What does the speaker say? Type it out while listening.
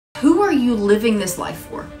Who are you living this life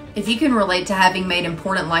for? If you can relate to having made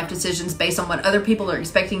important life decisions based on what other people are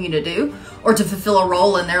expecting you to do, or to fulfill a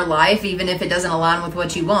role in their life, even if it doesn't align with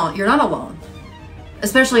what you want, you're not alone.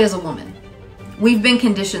 Especially as a woman. We've been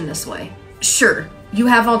conditioned this way. Sure, you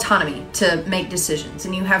have autonomy to make decisions,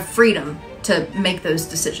 and you have freedom to make those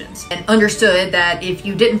decisions. And understood that if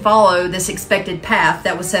you didn't follow this expected path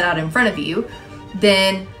that was set out in front of you,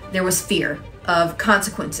 then there was fear of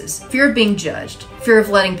consequences, fear of being judged, fear of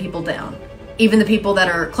letting people down, even the people that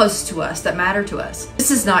are closest to us, that matter to us.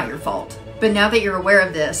 This is not your fault. But now that you're aware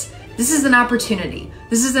of this, this is an opportunity.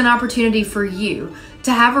 This is an opportunity for you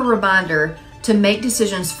to have a reminder to make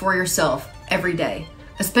decisions for yourself every day,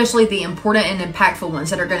 especially the important and impactful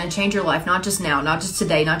ones that are going to change your life, not just now, not just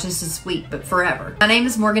today, not just this week, but forever. My name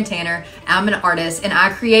is Morgan Tanner. I'm an artist, and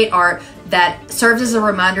I create art that serves as a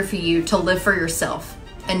reminder for you to live for yourself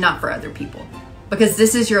and not for other people. Because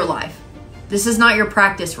this is your life. This is not your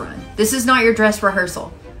practice run. This is not your dress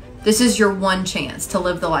rehearsal. This is your one chance to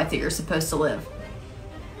live the life that you're supposed to live.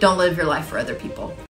 Don't live your life for other people.